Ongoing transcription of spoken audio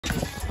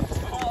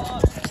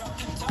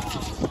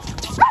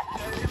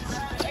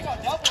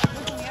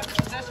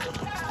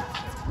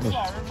I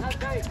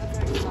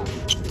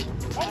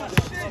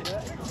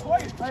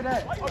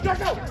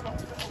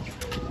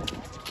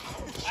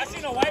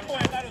seen a white boy.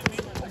 I thought it was me.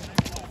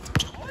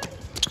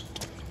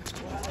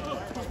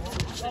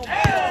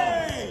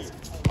 Hey!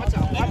 Watch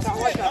out! Watch out!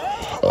 Watch out!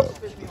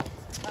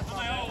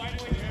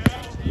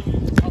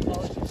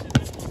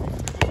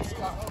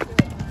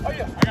 Oh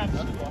yeah! I got it.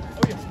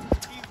 Oh yeah!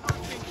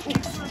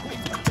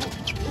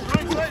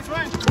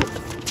 Run!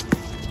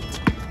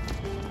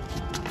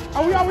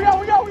 Oh, we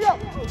out!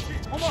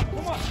 Come on!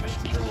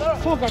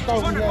 Fuck, I thought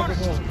we had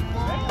this one.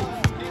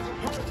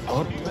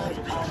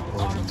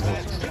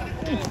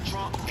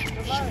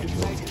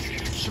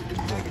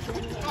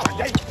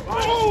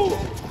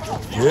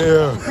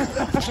 Yeah.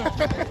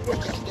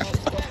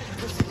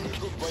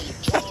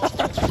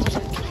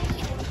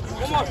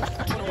 Come on.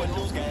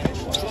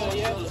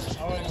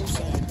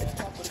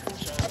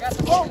 I got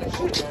the ball.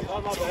 Oh,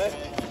 my bad.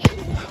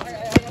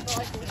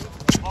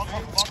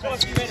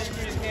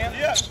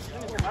 Yeah.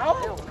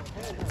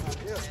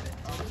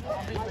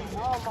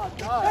 Oh my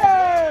God.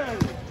 Hey!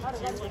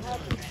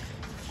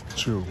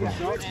 Chill, bro.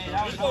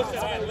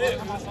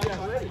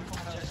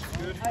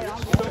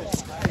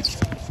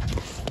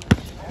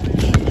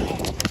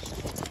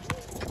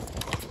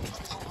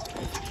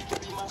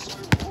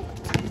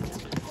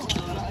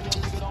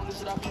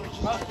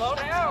 Slow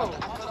down.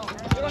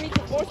 You don't need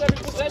to force every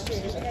possession.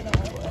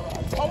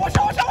 Oh, watch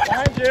out.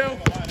 Behind you.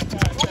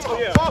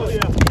 Oh,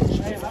 yeah.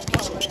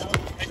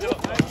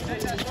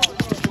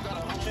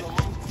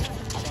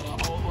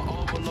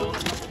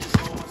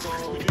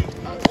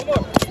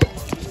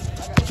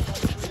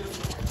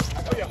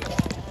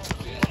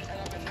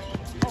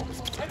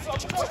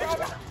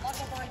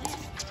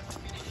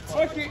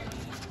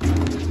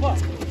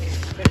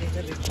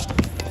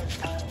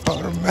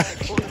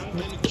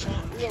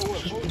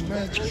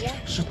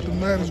 Shoot the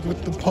matters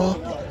with the paw.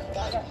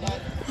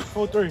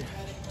 4-3.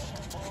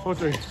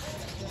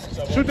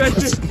 Shoot that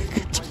shit.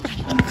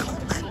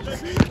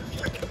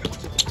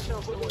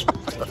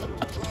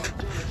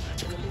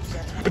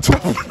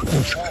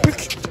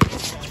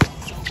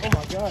 Oh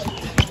my God.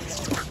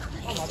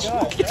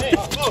 Hey,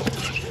 whoa.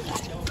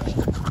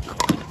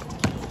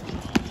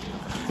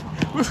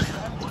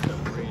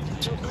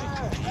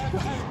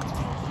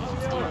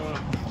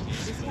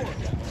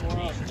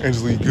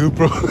 Angela, you good,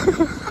 bro?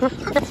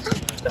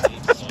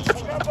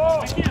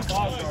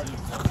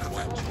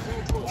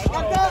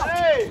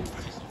 Hey,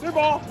 good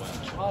ball.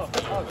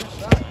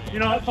 You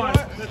know, that's fine.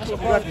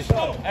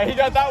 Hey, he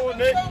got that one,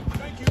 Nick.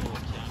 Thank you.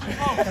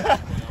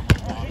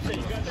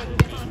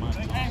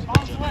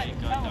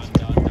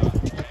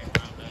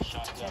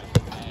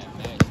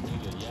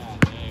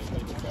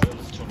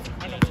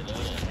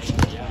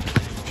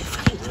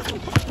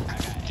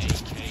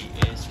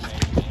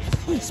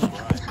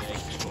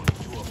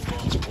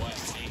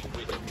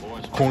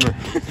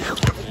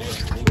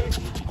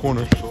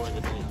 Corner.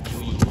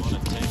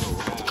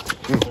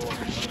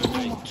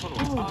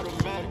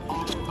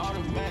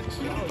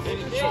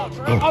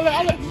 I'll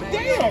let.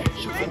 Damn!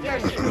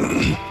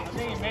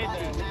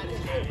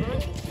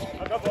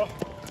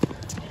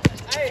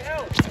 Hey,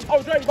 help.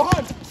 Oh, Drake,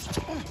 behind.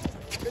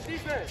 Good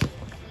defense.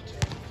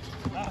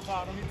 Not a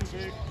foul, don't be too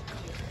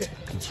big.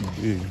 You're too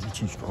big. You're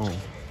too strong.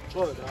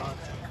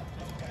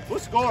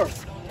 What score?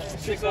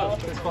 6-0.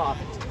 6-5.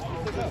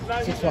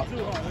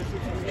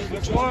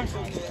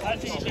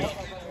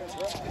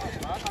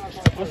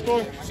 What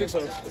score?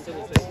 6-0.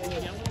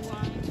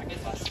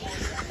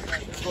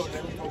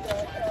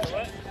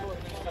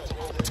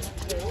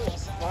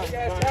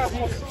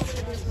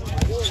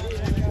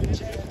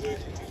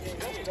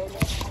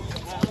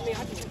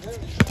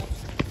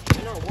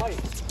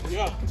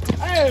 Yeah.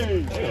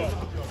 Hey!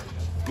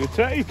 Good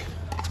take.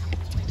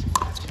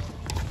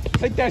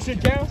 Take that shit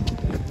down.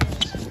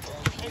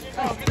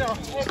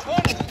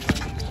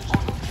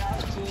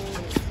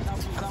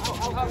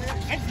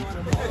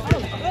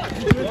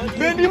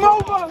 Bend him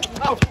over.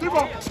 Oh, 3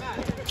 ball.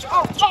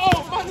 Oh,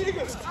 my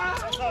nigga.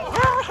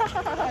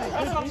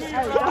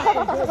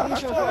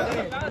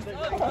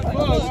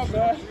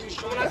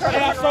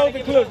 Hey, I sold the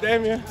clip,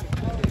 Damien.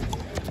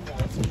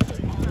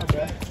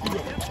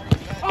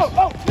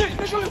 Oh, Nick,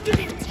 go.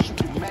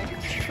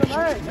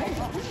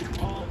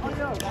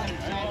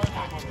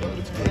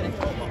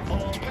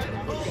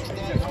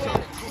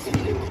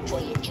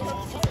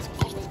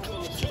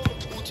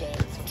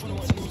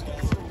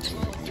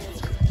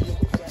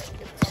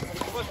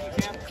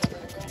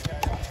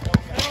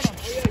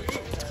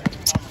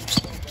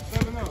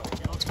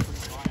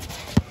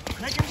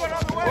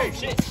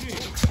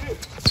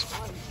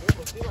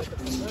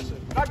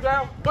 Knock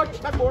down.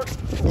 Backboard.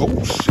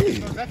 Oh,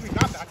 shit. That's me,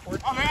 not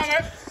backboard. On it.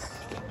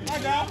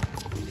 Knock down.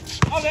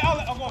 On it.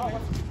 I'm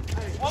going.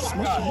 Oh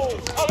my God.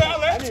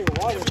 I need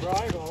water, bro. I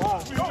ain't gonna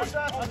lie.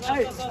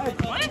 Hey.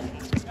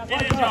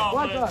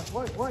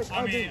 What? I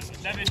mean,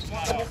 that bitch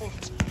flat out.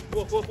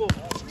 Whoa.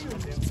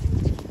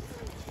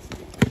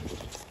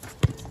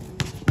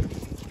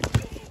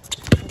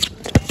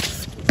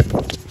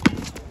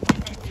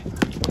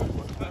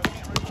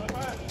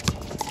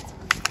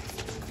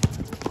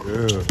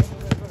 Yeah.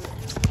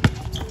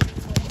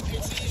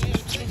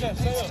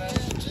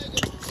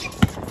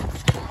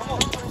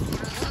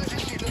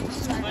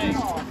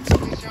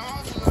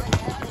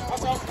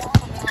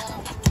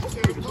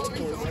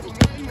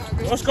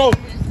 Let's go.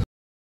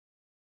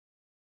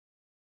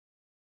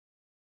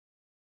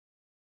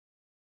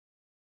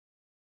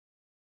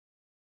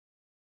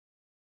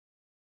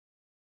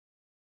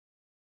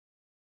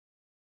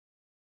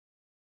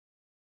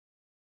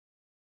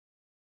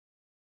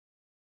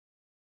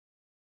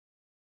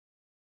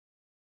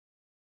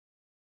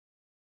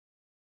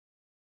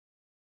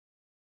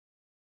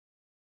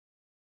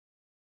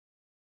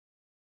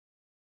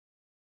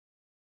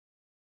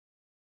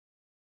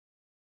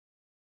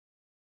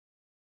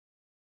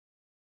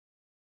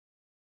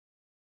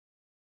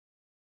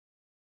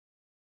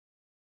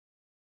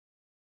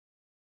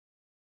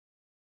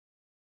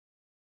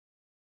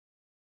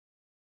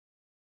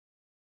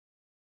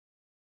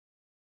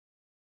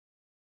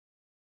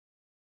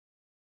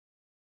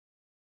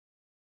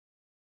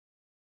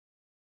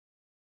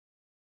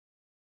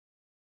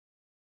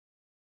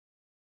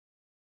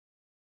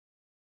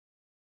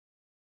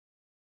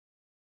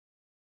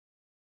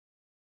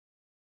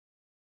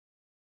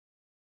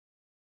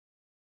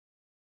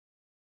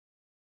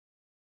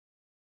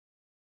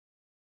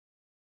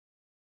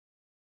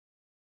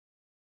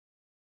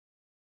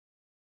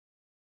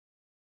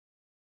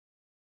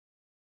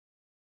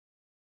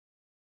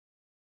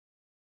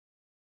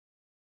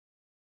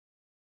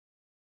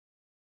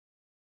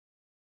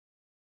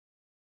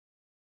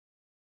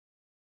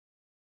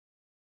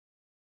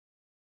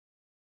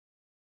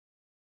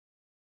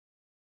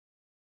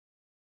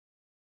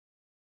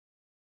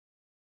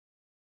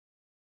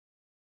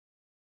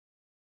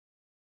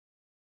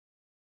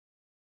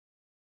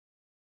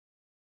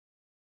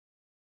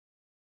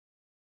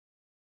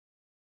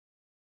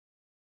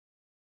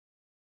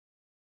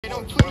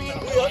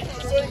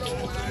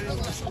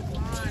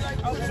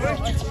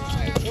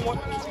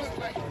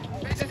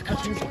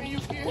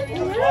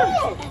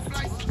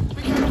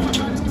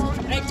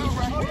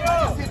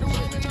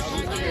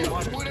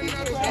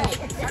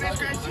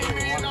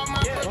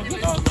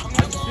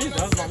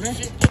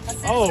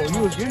 Oh, you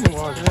was getting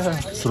one. Yeah.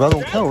 So that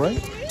don't count, right?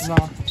 No,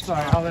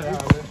 sorry, I'll let it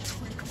out.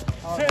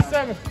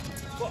 10-7.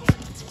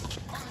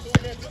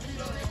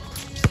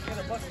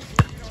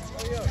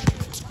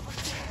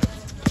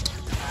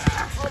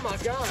 Oh my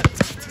God.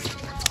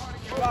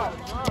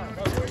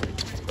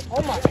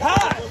 Oh my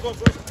God!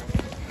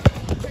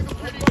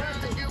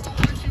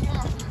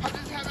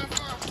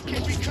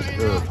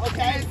 Yeah.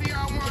 Okay.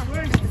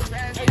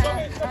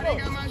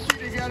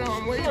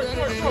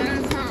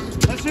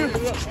 That's you.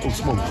 Oh,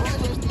 smoke.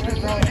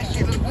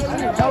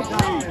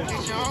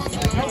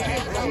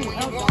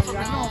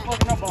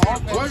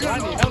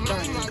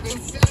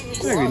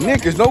 Nigga,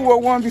 Nick is nowhere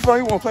one before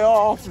he want to play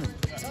all offense.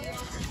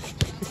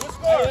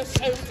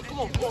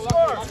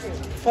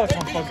 Fuck,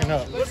 I'm fucking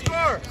up. Let's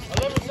score.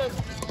 11-7.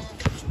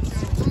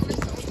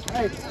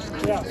 Hey,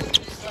 yeah.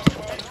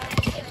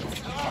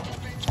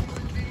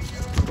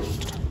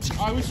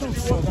 All right, we shoot.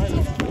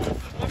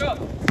 Look up.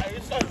 Hey,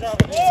 you start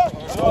driving.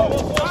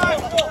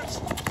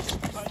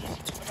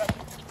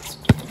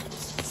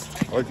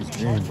 I like this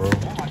game, bro. Oh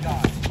my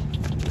God.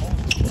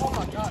 Oh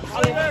my God.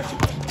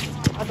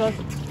 I thought.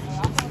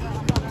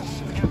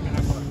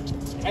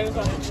 I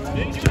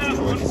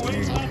like this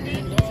game.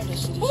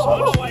 I don't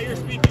know why you're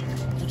speaking.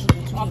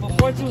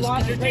 Before too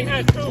long, Your team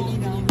has 2.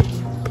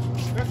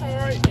 That's all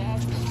right.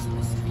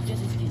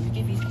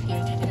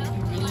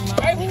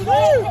 Hey, who's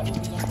there?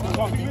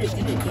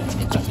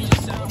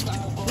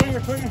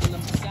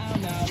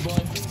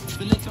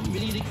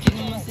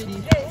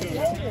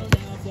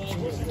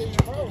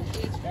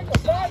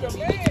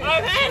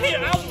 I've had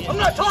him. I'm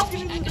not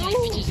talking to you,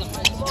 dude.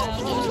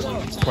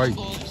 Fight.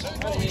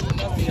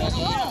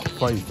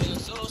 Fight.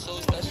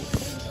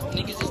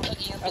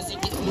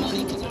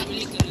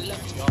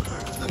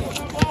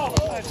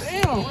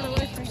 Damn.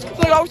 It's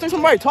like I always think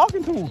somebody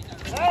talking to him.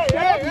 Hey. I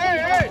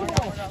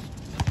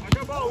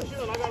got ball. We shoot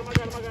him. I got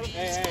him.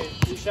 Hey,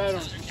 you shot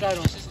him.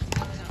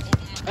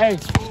 Hey,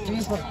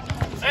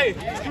 Hey,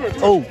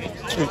 Oh.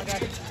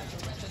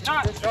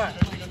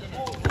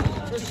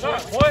 Good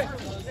shot, boy.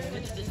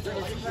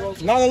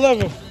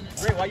 9-11.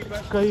 Great, why you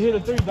back? Cause he hit a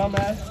 3,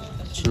 dumbass.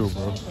 Chill,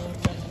 bro.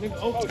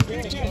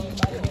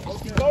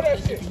 Throw that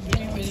shit.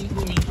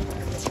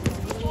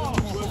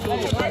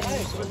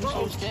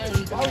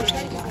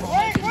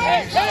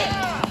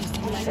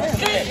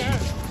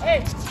 Hey.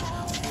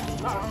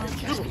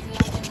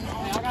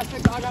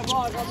 I got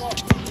ball.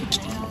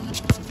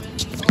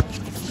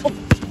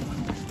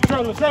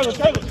 Trailer. I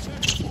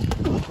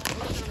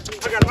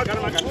got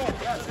him.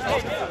 Hey,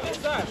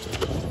 inside.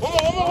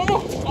 One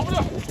more. Over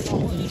there.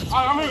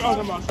 I'm here. Oh,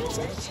 never mind.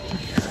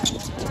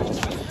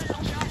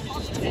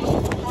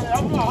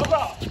 Help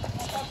out.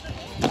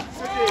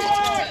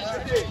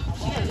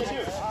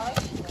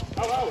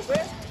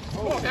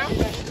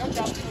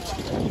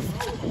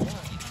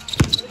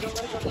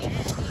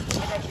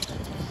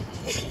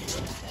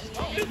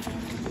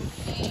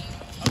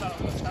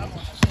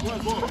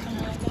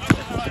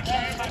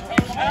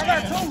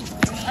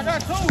 I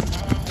got two.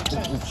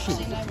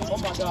 Oh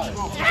my God.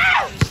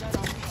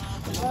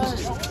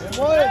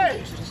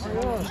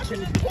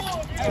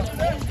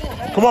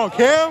 Come on,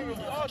 Cam.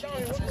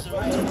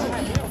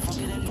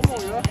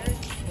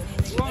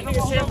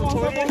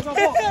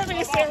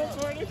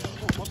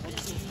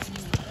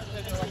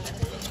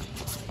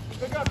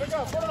 Pick up.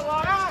 Put on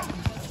line.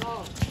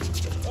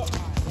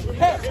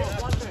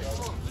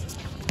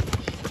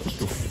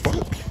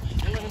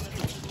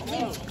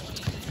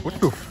 What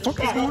the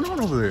fuck is going on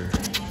over there?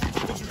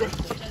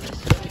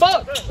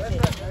 Fuck!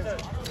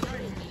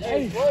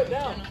 Hey,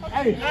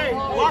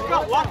 Lock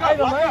up. hey,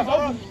 the lane's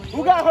open.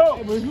 Who got hook?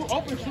 Hey, but if you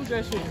open, shoot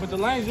that shit. But the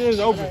lanes is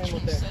open.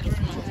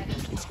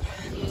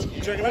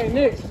 Hey,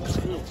 Nick.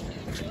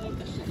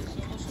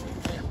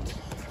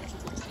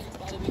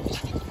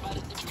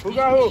 Who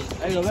got who?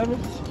 Hey, 11.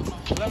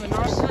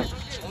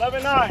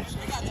 11-9.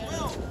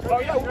 Oh,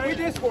 yeah, we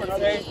did score.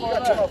 Okay. All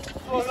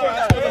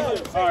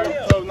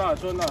right,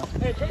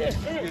 12-9. Hey, come here.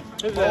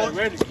 This is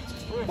ready.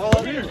 Ball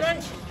over here. Get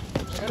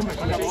it,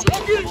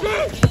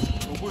 Greg.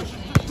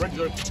 Ready,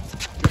 Jordan.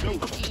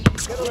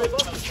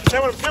 Stay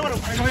with him.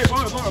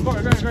 Go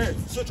ahead.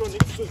 Switch on,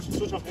 Nick.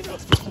 Switch on.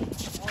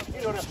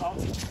 You know that foul.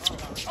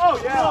 Oh,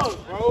 yeah.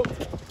 Bro.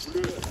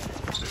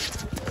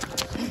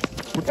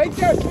 Take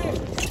that shit.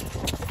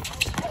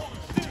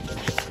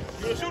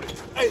 You gonna shoot it?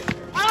 Hey.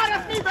 Ah,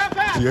 that's me, back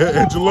pass. Yeah,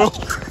 Angelo.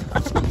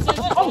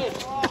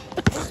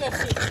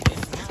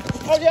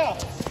 Oh, yeah.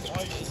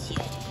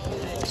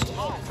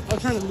 I'm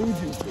trying to lose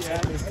you.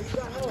 Yeah.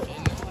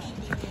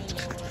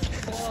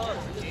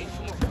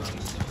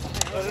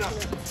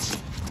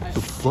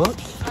 The fuck?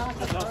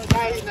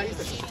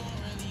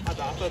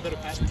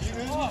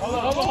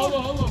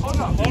 Hold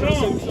on.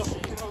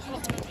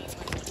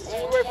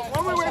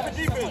 When we wait for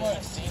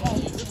defense.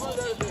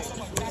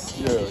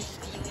 Yeah.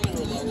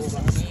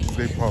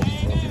 They probably.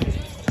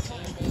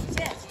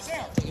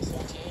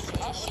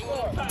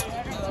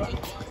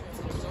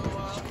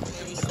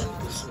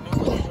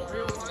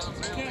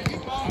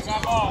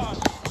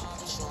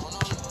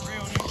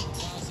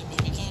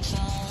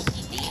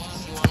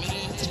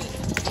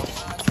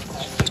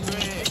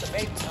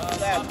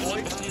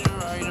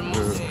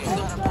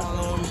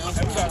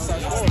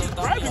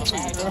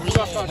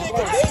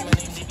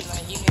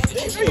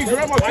 Hey, you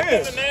grab my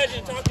pants.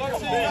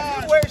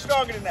 You're way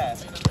stronger than that.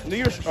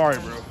 You're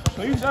alright, bro.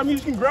 So you tell me you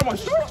can grab my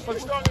shorts? But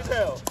you're strong as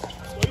hell. So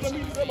you let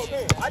me grab my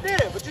pants. I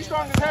did, but you're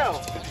strong as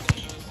hell.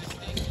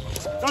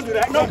 Don't do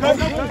that. No.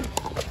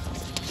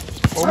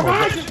 Oh my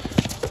God.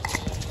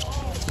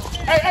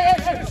 Hey.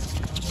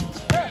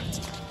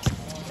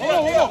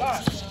 Hold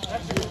on.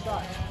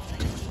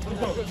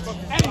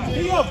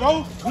 Hey, be up,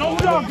 bro. No,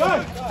 we all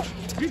done.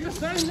 We the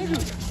same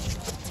niggas.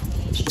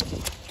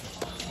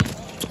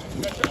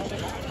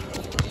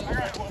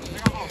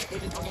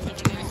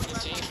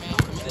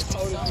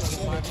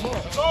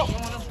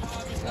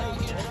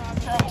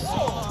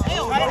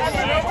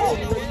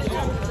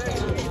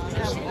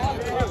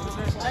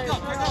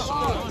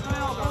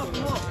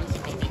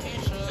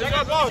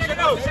 Check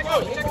out.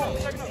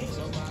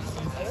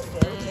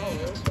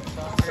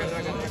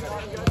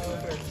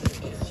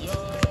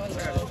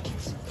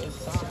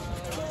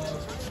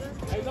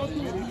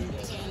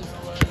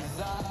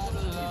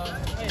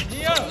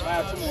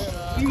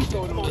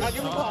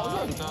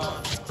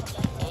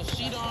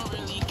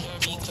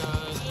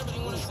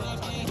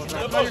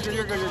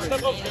 You're good. I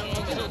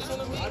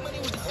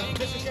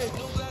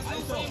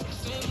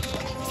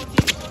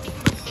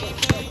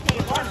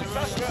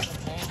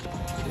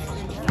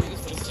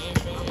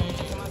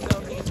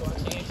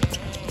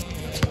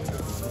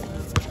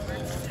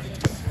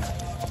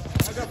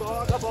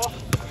got ball.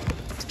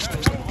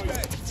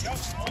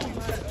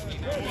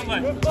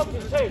 Good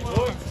fucking tape,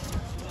 boy.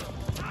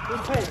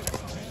 Good tape.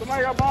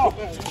 Somebody got ball.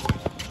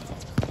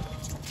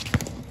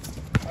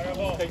 I got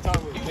ball. Take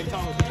time with it.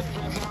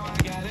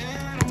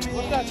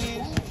 What's that?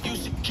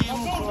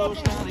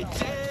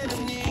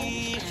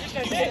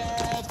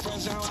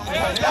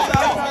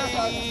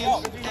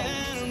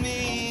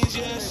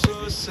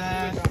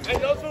 Hey,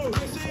 go through.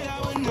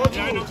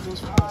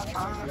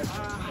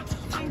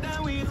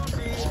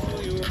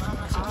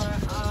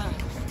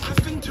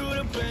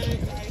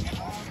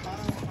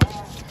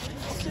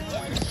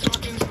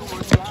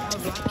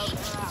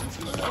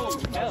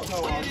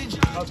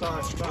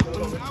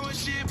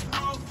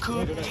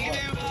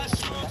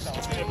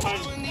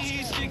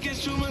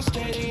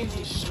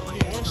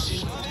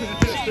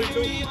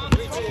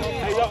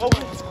 Hey, y'all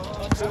open.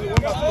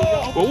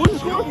 Well, what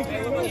is wrong?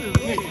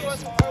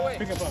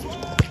 Pick him up.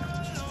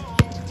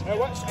 Hey,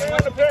 what? Stay on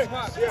the pick.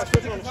 Yeah,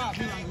 switch on.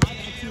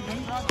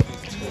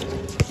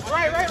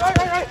 Right.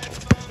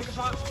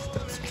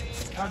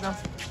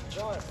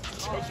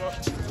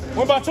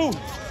 1 by 2.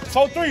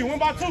 4-3. 1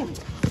 by 2.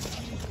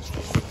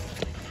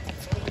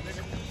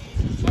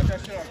 Lock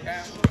that shit up,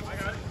 Cam.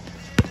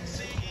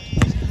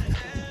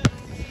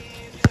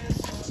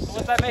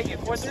 What's that make it?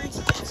 4-3?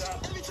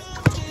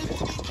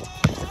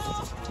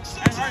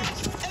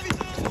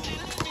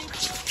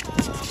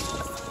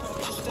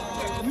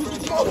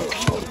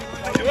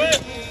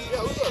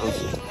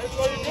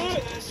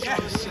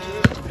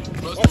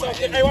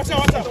 Hey, watch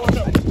out.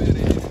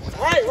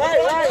 Right. Hey,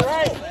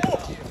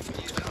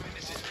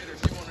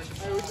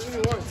 we just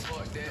need one.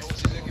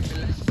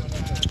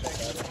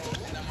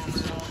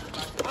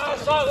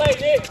 Start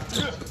late, Nick.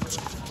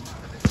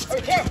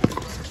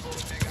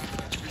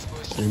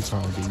 Same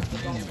time, dude.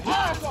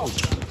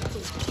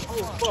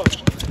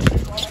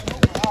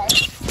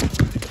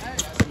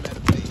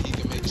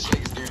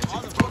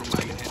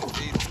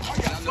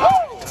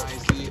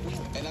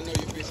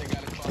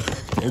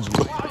 Edge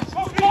way.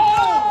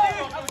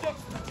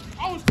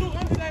 I was too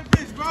under that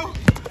bitch, bro.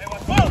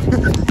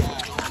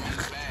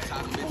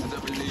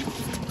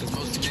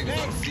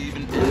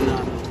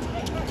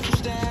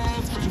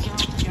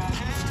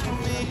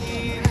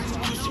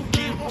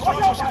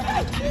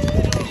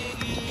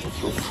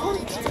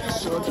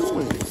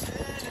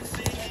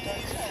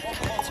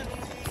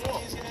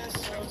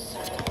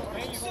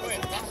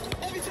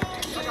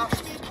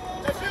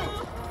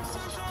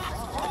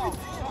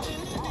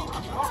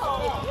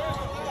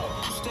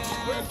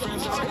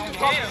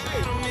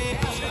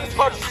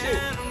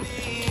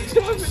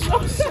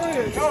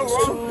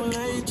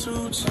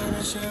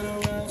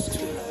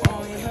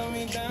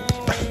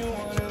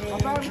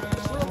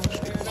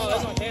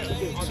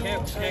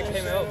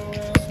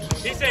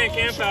 He's saying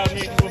camp out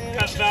me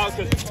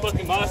because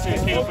fucking boss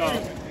said camp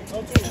out.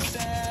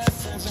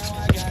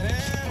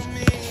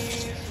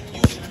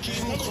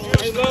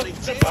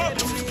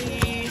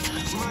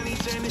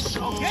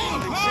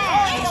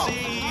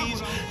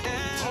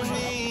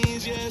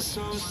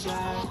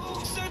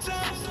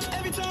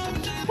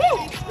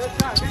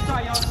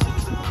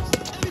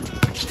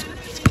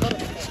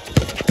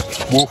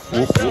 Woof,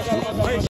 woof, woof, woof.